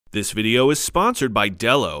This video is sponsored by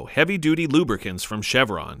Dello Heavy-Duty Lubricants from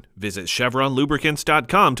Chevron. Visit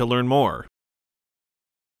chevronlubricants.com to learn more.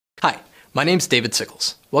 Hi, my name's David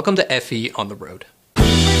Sickles. Welcome to FE on the Road.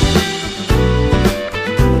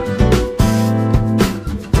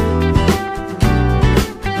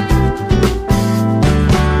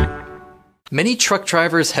 Many truck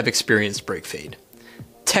drivers have experienced brake fade.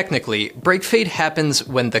 Technically, brake fade happens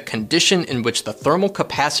when the condition in which the thermal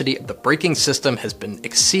capacity of the braking system has been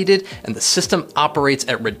exceeded and the system operates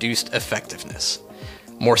at reduced effectiveness.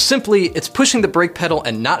 More simply, it's pushing the brake pedal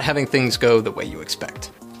and not having things go the way you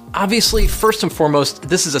expect. Obviously, first and foremost,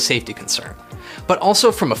 this is a safety concern. But also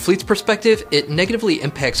from a fleet's perspective, it negatively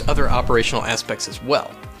impacts other operational aspects as well.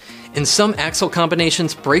 In some axle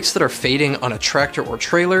combinations, brakes that are fading on a tractor or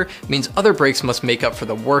trailer means other brakes must make up for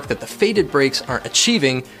the work that the faded brakes aren't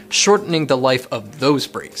achieving, shortening the life of those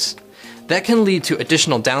brakes. That can lead to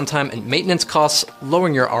additional downtime and maintenance costs,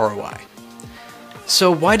 lowering your ROI. So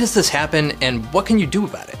why does this happen, and what can you do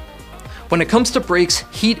about it? When it comes to brakes,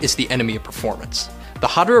 heat is the enemy of performance. The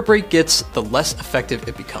hotter a brake gets, the less effective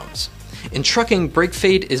it becomes. In trucking, brake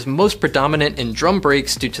fade is most predominant in drum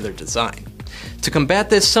brakes due to their design. To combat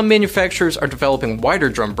this, some manufacturers are developing wider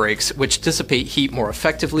drum brakes, which dissipate heat more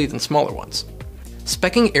effectively than smaller ones.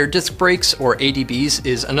 Speccing air disc brakes, or ADBs,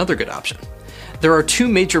 is another good option. There are two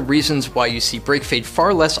major reasons why you see brake fade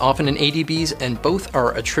far less often in ADBs, and both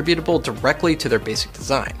are attributable directly to their basic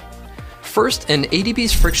design. First, an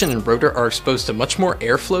ADB's friction and rotor are exposed to much more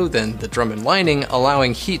airflow than the drum and lining,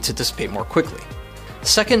 allowing heat to dissipate more quickly.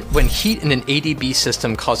 Second, when heat in an ADB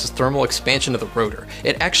system causes thermal expansion of the rotor,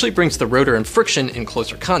 it actually brings the rotor and friction in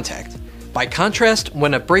closer contact. By contrast,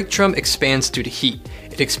 when a brake drum expands due to heat,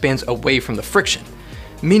 it expands away from the friction,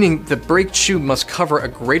 meaning the brake shoe must cover a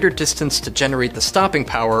greater distance to generate the stopping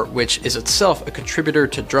power, which is itself a contributor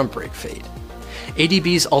to drum brake fade.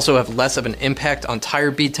 ADBs also have less of an impact on tire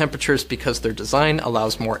bead temperatures because their design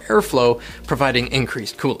allows more airflow, providing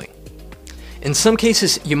increased cooling. In some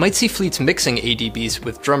cases, you might see fleets mixing ADBs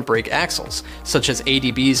with drum brake axles, such as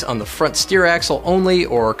ADBs on the front steer axle only,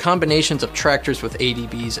 or combinations of tractors with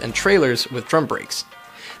ADBs and trailers with drum brakes.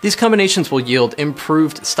 These combinations will yield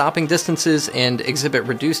improved stopping distances and exhibit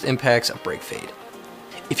reduced impacts of brake fade.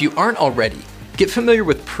 If you aren't already, get familiar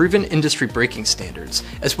with proven industry braking standards,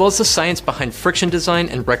 as well as the science behind friction design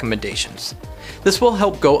and recommendations. This will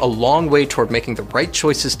help go a long way toward making the right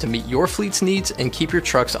choices to meet your fleet's needs and keep your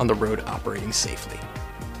trucks on the road operating safely.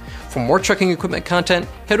 For more trucking equipment content,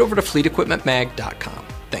 head over to fleetequipmentmag.com.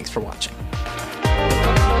 Thanks for watching.